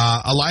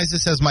 Eliza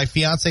says my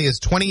fiance is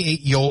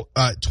 28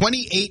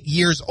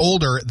 years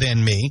older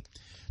than me.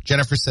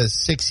 Jennifer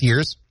says 6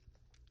 years.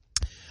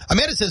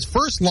 Amanda says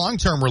first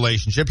long-term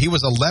relationship, he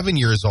was 11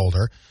 years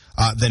older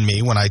than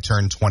me when I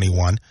turned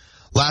 21.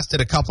 Lasted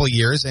a couple of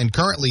years and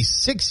currently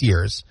 6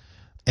 years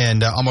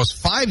and almost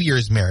 5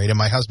 years married, and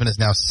my husband is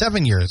now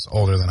 7 years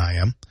older than I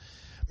am.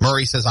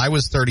 Murray says, I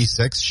was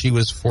 36, she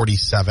was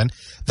 47.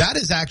 That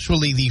is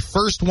actually the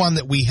first one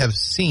that we have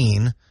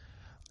seen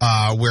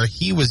where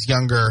he was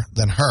younger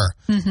than her.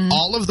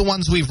 All of the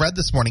ones we've read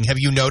this morning, have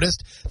you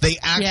noticed? They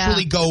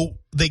actually go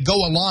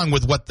along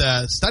with what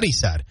the study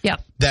said. Yeah.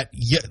 That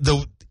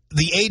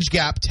the age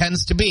gap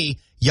tends to be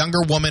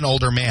younger woman,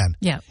 older man.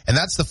 Yeah. And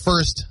that's the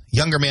first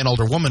younger man,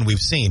 older woman we've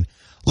seen.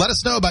 Let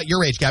us know about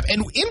your age gap.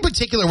 And in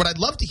particular, what I'd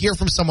love to hear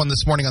from someone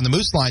this morning on the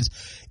Moose Lines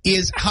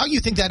is how you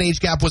think that age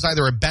gap was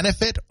either a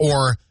benefit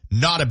or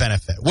not a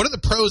benefit. What are the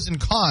pros and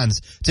cons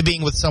to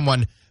being with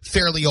someone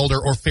fairly older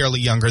or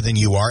fairly younger than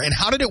you are? And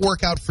how did it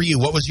work out for you?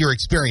 What was your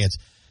experience?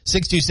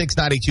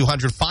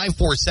 626-9200,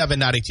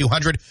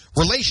 547-9200.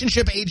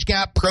 Relationship age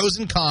gap, pros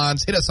and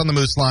cons. Hit us on the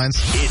Moose Lines.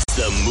 It's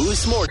the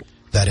Moose Morning.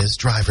 That is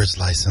driver's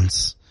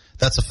license.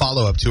 That's a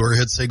follow-up to her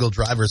hit single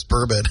driver's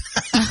bourbon.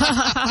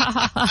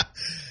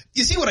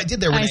 You see what I did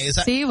there, Renee? I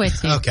see what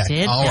you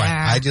did all right. there.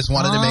 I just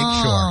wanted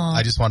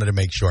to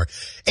make sure.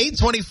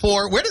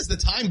 8:24. Where does the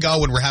time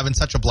go when we're having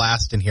such a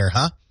blast in here,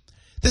 huh?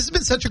 This has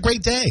been such a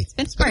great day.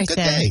 It's been a good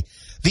day.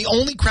 The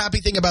only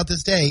crappy thing about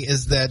this day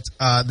is that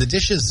the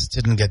dishes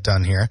didn't get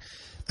done here,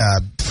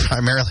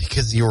 primarily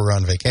because you were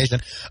on vacation.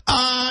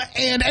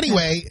 And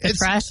anyway, the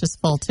trash is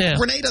full too.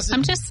 Renee doesn't.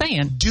 I'm just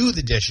saying. Do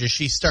the dishes.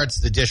 She starts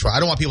the dishwasher. I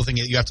don't want people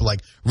thinking that you have to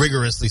like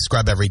rigorously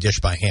scrub every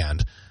dish by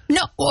hand.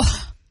 No.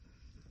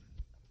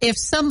 If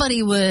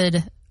somebody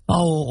would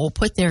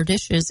put their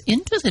dishes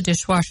into the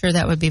dishwasher,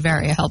 that would be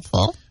very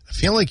helpful. I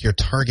feel like you're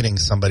targeting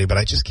somebody, but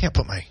I just can't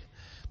put my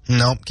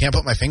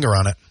finger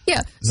on it.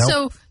 Yeah.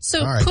 Nope.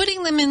 So right.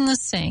 Putting them in the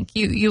sink,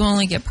 you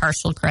only get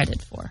partial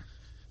credit for.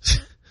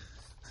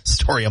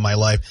 Story of my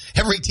life.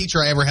 Every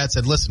teacher I ever had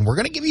said, listen, we're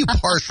going to give you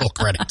partial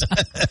credit.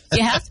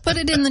 You have to put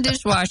it in the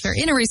dishwasher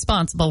in a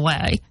responsible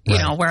way, you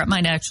know, where it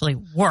might actually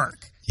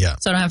work. Yeah.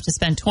 So I don't have to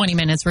spend 20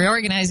 minutes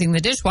reorganizing the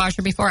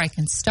dishwasher before I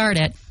can start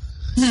it.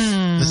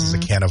 This is a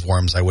can of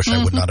worms I wish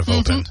I would not have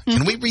opened.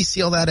 Can we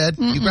reseal that, Ed?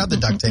 You grab the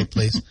duct tape,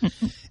 please.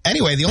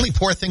 Anyway, the only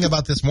poor thing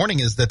about this morning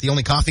is that the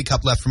only coffee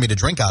cup left for me to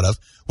drink out of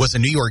was a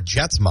New York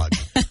Jets mug.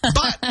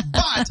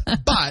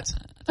 But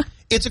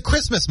it's a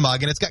Christmas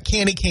mug, and it's got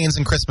candy canes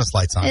and Christmas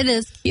lights on it. It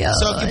is cute.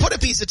 So if you put a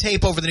piece of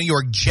tape over the New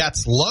York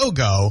Jets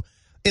logo,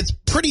 it's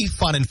pretty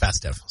fun and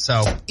festive.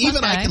 So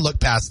even I can look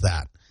past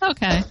that.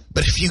 Okay.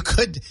 But if you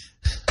could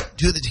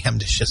do the damn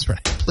dishes,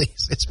 Renee,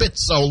 please. It's been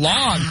so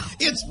long.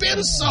 It's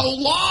been so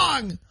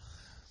long.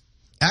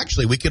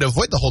 Actually, we could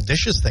avoid the whole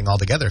dishes thing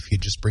altogether if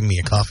you'd just bring me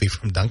a coffee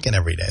from Dunkin'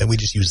 every day. We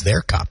just use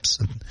their cups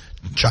and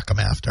chuck them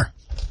after.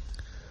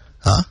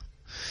 Huh?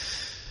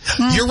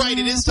 You're right.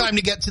 It is time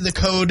to get to the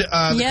code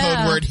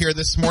word here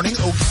this morning.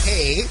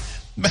 Okay.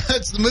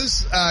 It's the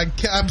Moose.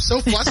 I'm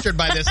so flustered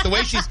by this. The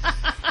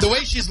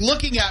way she's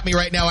looking at me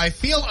right now, I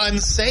feel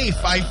unsafe.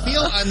 I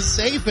feel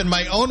unsafe in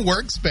my own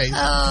workspace.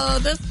 Oh,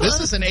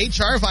 this is an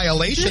HR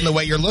violation, the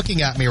way you're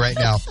looking at me right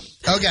now.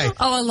 Okay.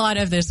 Oh, a lot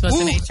of this was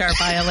an HR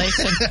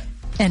violation.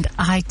 And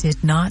I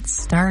did not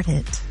start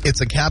it.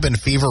 It's a cabin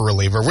fever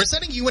reliever. We're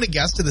sending you and a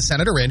guest to the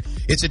Senator Inn.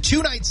 It's a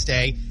 2-night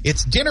stay.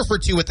 It's dinner for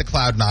 2 at the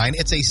Cloud9.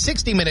 It's a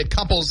 60-minute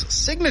couple's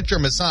signature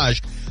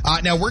massage.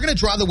 Now, we're going to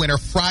draw the winner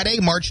Friday,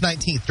 March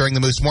 19th during the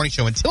Moose Morning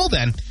Show. Until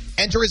then,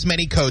 enter as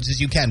many codes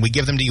as you can. We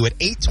give them to you at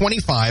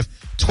 8:25,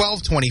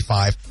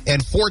 12:25,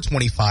 and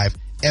 4:25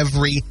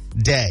 every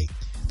day.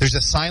 There's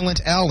a silent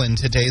L in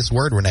today's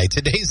word, Renee.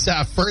 Today's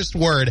first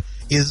word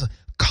is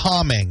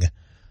calming.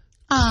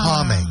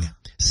 Calming.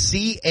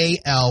 C-A-L-M-I-N-G.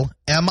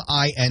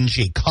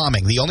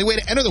 Calming. The only way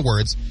to enter the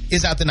words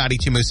is at the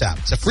 92 Moose app.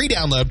 It's a free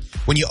download.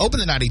 When you open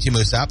the 92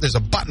 Moose app, there's a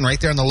button right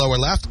there in the lower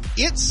left.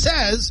 It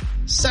says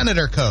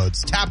Senator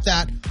Codes. Tap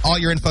that. All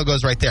your info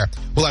goes right there.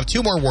 We'll have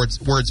 2 more words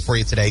for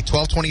you today,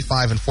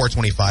 12:25 and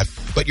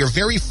 4:25. But your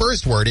very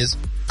first word is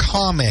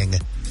calming.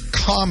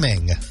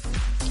 Calming.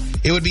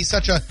 It would be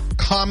such a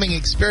calming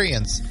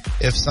experience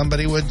if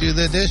somebody would do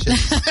the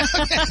dishes.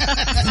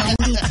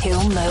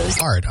 92 Moose.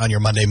 Hard on your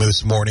Monday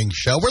Moose Morning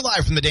Show. We're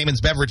live from the Damon's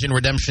Beverage and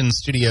Redemption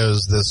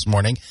Studios this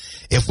morning.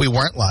 If we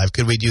weren't live,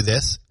 could we do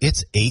this?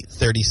 It's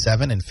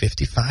 8:37 and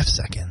 55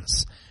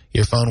 seconds.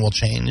 Your phone will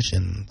change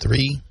in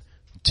 3,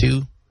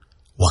 2,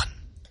 1.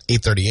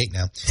 8:38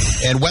 now.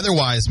 And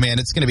weather-wise, man,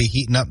 it's going to be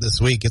heating up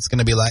this week. It's going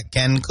to be like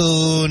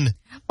Cancun.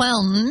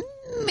 Well,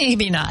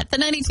 maybe not. The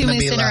 92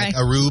 Moose Interactive. Like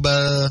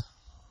Aruba.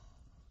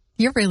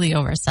 You're really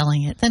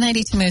overselling it. The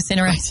 92 Moose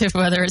Interactive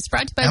Weather is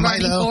brought to you by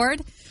Marty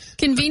Ford.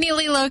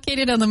 Conveniently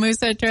located on the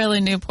Moosehead Trail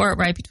in Newport,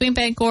 right between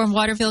Bangor and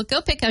Waterville.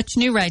 Go pick out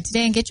your new ride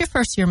today and get your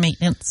first year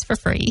maintenance for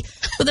free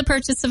with the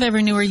purchase of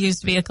every new or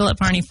used vehicle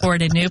at Marty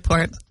Ford in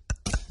Newport.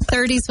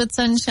 30s with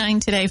sunshine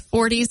today,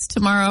 40s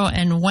tomorrow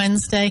and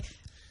Wednesday,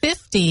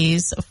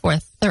 50s for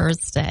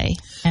Thursday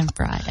and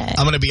Friday.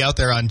 I'm going to be out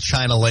there on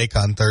China Lake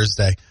on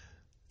Thursday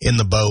in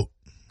the boat.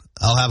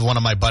 I'll have one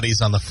of my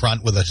buddies on the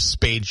front with a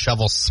spade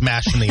shovel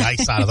smashing the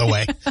ice out of the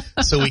way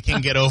so we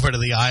can get over to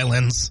the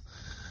islands.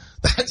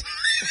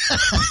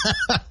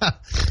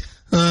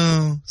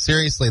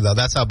 Seriously, though,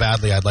 that's how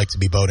badly I'd like to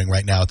be boating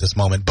right now at this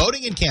moment.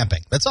 Boating and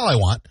camping. That's all I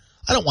want.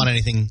 I don't want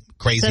anything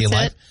crazy in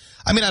life.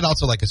 I mean, I'd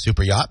also like a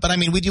super yacht, but I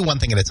mean, we do one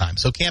thing at a time.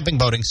 So camping,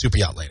 boating, super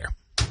yacht later.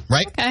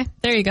 Right? Okay,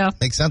 there you go.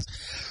 Makes sense.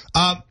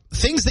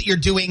 Things that you're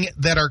doing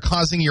that are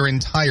causing your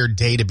entire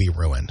day to be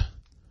ruined.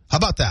 How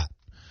about that?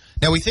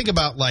 Now, we think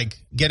about, like,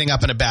 getting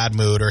up in a bad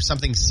mood or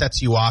something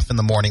sets you off in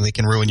the morning that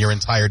can ruin your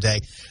entire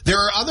day. There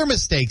are other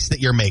mistakes that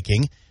you're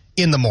making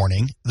in the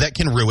morning that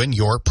can ruin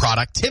your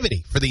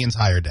productivity for the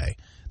entire day.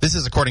 This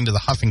is according to the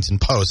Huffington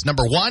Post.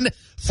 Number 1,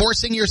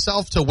 forcing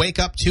yourself to wake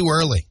up too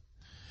early.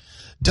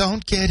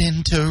 Don't get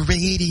into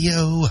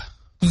radio.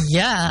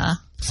 Yeah.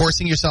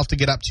 Forcing yourself to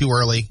get up too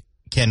early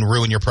can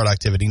ruin your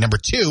productivity. Number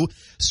 2,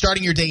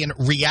 starting your day in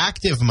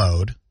reactive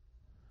mode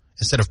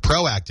instead of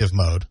proactive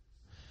mode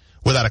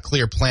without a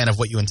clear plan of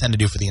what you intend to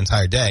do for the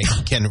entire day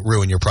can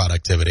ruin your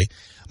productivity.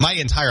 My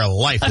entire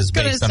life is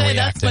based on reacting.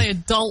 That's my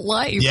adult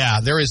life.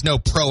 Yeah, there is no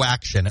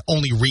proaction,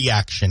 only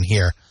reaction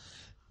here.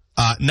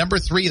 Number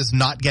 3 is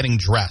not getting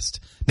dressed.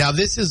 Now,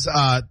 this is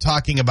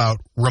talking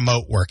about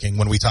remote working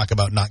when we talk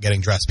about not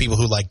getting dressed. People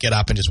who, like, get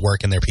up and just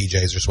work in their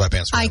PJs or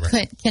sweatpants or whatever.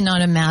 I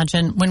cannot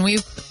imagine. When we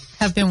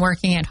have been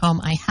working at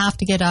home, I have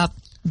to get up,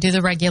 do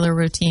the regular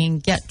routine,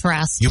 get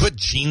dressed. You put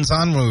jeans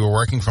on when we were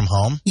working from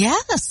home?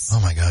 Yes. Oh,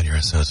 my God, you're a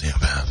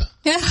sociopath.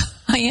 Yeah,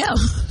 I am.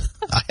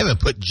 I haven't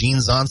put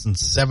jeans on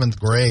since 7th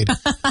grade.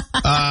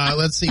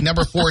 Let's see.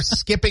 Number 4,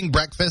 skipping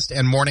breakfast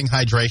and morning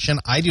hydration.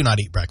 I do not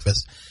eat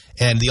breakfast,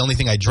 and the only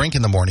thing I drink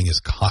in the morning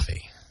is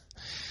coffee.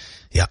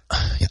 Yeah.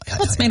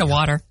 It's made of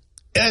water.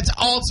 It's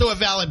also a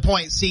valid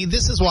point. See,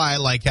 this is why I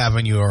like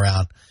having you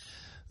around.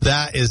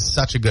 That is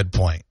such a good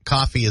point.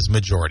 Coffee is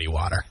majority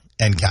water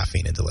and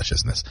caffeine and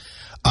deliciousness.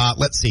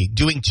 Let's see.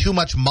 Doing too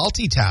much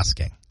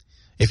multitasking.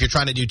 If you're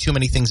trying to do too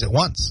many things at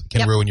once,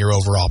 can ruin your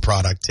overall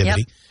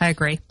productivity. Yep, I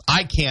agree.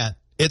 I can't.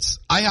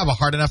 I have a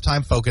hard enough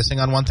time focusing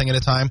on one thing at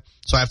a time,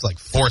 so I have to, like,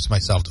 force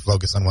myself to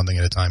focus on one thing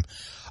at a time.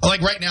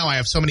 Like right now, I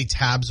have so many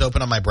tabs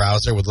open on my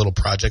browser with little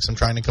projects I'm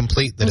trying to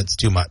complete that it's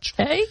too much.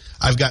 Okay.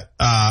 I've got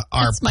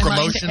our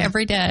promotion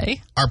every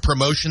day. Our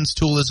promotions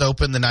tool is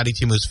open. The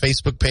 92 Moose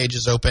Facebook page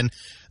is open.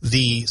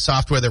 The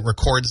software that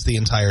records the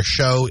entire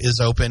show is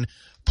open.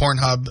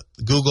 Pornhub,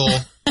 Google.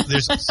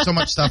 There's so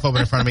much stuff open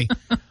in front of me.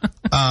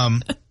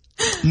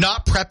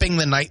 Not prepping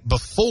the night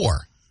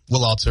before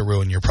will also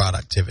ruin your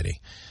productivity.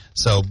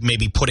 So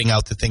maybe putting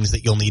out the things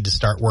that you'll need to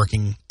start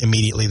working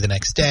immediately the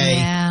next day.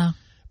 Yeah.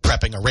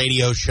 prepping a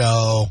radio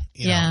show,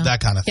 you know, that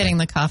kind of thing. Getting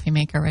the coffee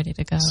maker ready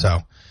to go. So,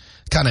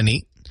 kind of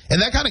neat.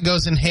 And that kind of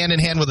goes in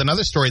hand with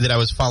another story that I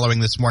was following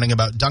this morning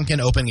about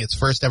Dunkin' opening its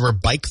first ever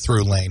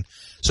bike-through lane.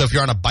 So if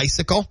you're on a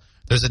bicycle,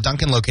 there's a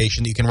Dunkin'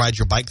 location that you can ride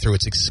your bike through.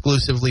 It's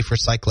exclusively for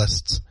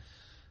cyclists.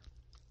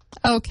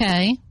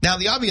 Okay. Now,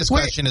 the obvious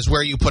question is, where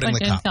are you putting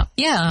the cup?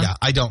 Yeah,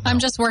 I don't know. I'm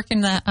just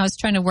working that. I was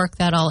trying to work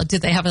that all.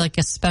 Did they have like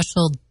a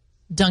special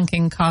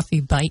Dunkin'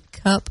 coffee bike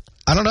cup?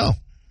 I don't know.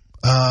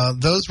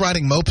 Those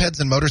riding mopeds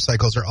and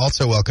motorcycles are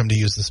also welcome to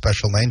use the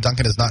special lane.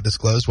 Dunkin' has not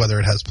disclosed whether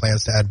it has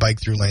plans to add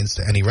bike-through lanes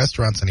to any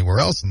restaurants anywhere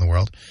else in the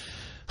world.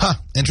 Huh,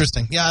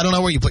 interesting. Yeah, I don't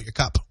know where you put your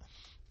cup.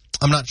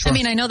 I'm not sure. I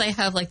mean, I know they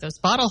have like those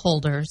bottle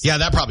holders. Yeah,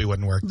 that probably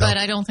wouldn't work, though. But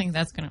I don't think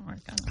that's going to work.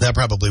 That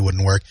probably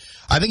wouldn't work.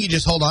 I think you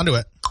just hold on to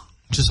it.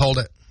 Just hold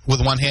it with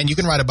one hand. You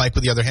can ride a bike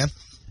with the other hand.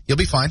 You'll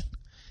be fine.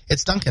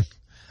 It's Dunkin'.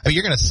 I mean,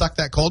 you're going to suck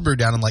that cold brew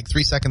down in like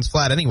 3 seconds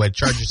flat anyway to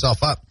charge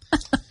yourself up.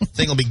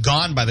 Thing will be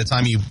gone by the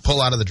time you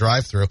pull out of the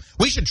drive-thru.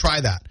 We should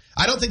try that.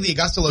 I don't think the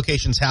Augusta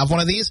locations have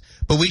one of these,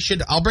 but we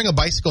should. I'll bring a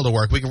bicycle to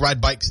work. We can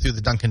ride bikes through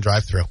the Dunkin'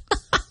 drive-thru.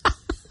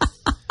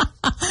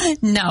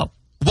 No.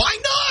 Why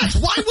not?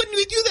 Why wouldn't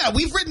we do that?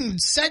 We've ridden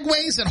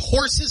Segways and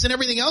horses and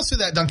everything else through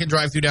that Dunkin'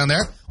 drive-thru down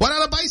there. Why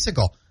not a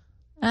bicycle?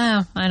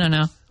 Oh, I don't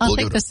know. I'll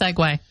take the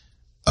Segway.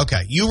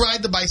 Okay, you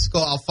ride the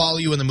bicycle. I'll follow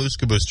you in the Moose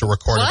Caboose to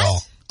record it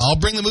all. I'll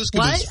bring the Moose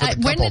Caboose for the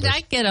cup When did holders.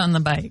 I get on the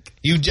bike?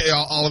 You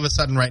all of a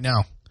sudden right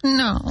now.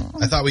 No.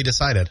 I thought we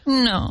decided.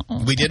 No.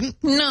 We didn't?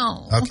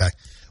 No. Okay.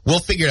 We'll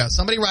figure it out.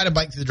 Somebody ride a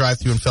bike through the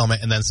drive-thru and film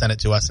it and then send it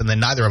to us, and then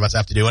neither of us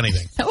have to do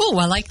anything. Oh,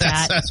 I like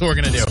that. That's what we're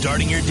going to do.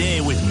 Starting your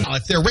day with...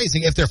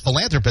 If they're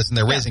philanthropists and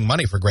they're raising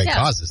money for great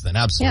causes, then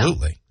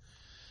absolutely.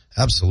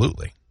 Yeah.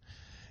 Absolutely.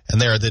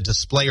 And they're the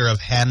displayer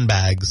of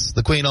handbags.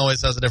 The Queen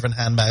always has a different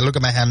handbag. Look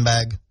at my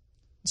handbag.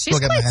 She's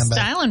quite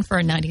styling for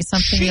a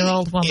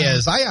 90-something-year-old woman. She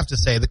is. I have to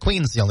say, the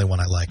Queen's the only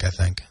one I like, I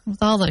think.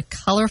 With all the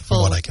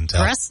colorful what I can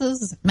tell.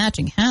 dresses,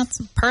 matching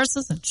hats, and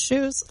purses, and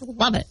shoes.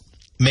 Love it.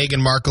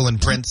 Meghan Markle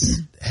and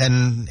Prince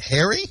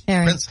Harry?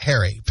 Prince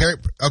Harry.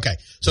 Okay,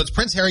 so it's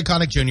Prince Harry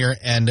Connick Jr.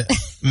 and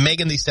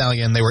Megan Thee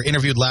Stallion. They were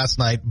interviewed last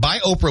night by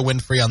Oprah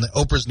Winfrey on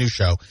Oprah's new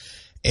show,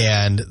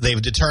 and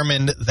they've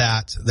determined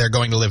that they're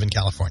going to live in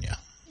California.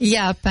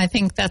 Yep, I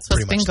think that's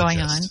what's been going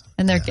on.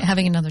 And they're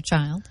having another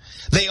child.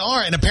 They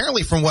are, and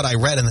apparently from what I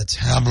read in the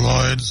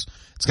tabloids,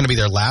 it's going to be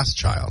their last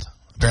child.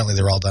 Apparently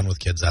they're all done with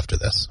kids after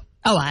this.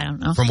 Oh, I don't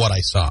know. From what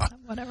I saw.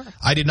 Whatever.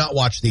 I did not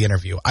watch the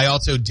interview. I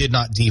also did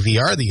not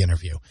DVR the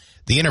interview.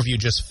 The interview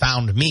just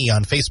found me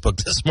on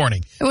Facebook this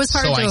morning. It was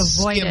hard to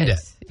avoid it.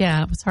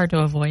 Yeah, it was hard to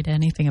avoid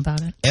anything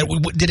about it.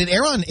 And did it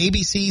air on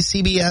ABC,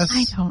 CBS?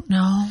 I don't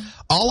know.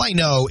 All I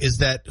know is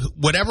that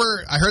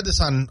whatever, I heard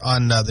this on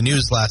the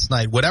news last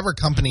night, whatever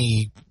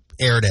company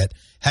aired it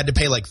had to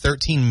pay like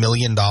 $13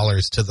 million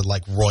to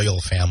the royal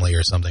family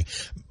or something.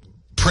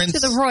 To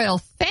the royal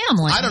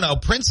family? I don't know.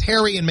 Prince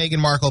Harry and Meghan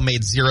Markle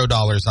made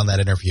 $0 on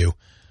that interview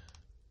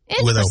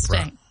with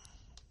Oprah.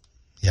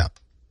 Yeah.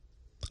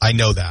 I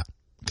know that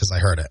because I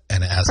heard it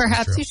and it has to be true.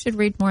 Perhaps you should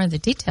read more of the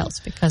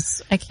details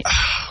because I can't.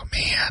 Oh,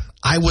 man.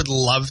 I would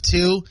love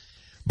to.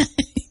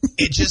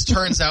 It just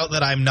turns out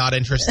that I'm not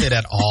interested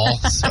at all,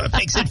 so it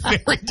makes it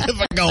very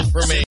difficult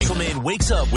for me. Man wakes up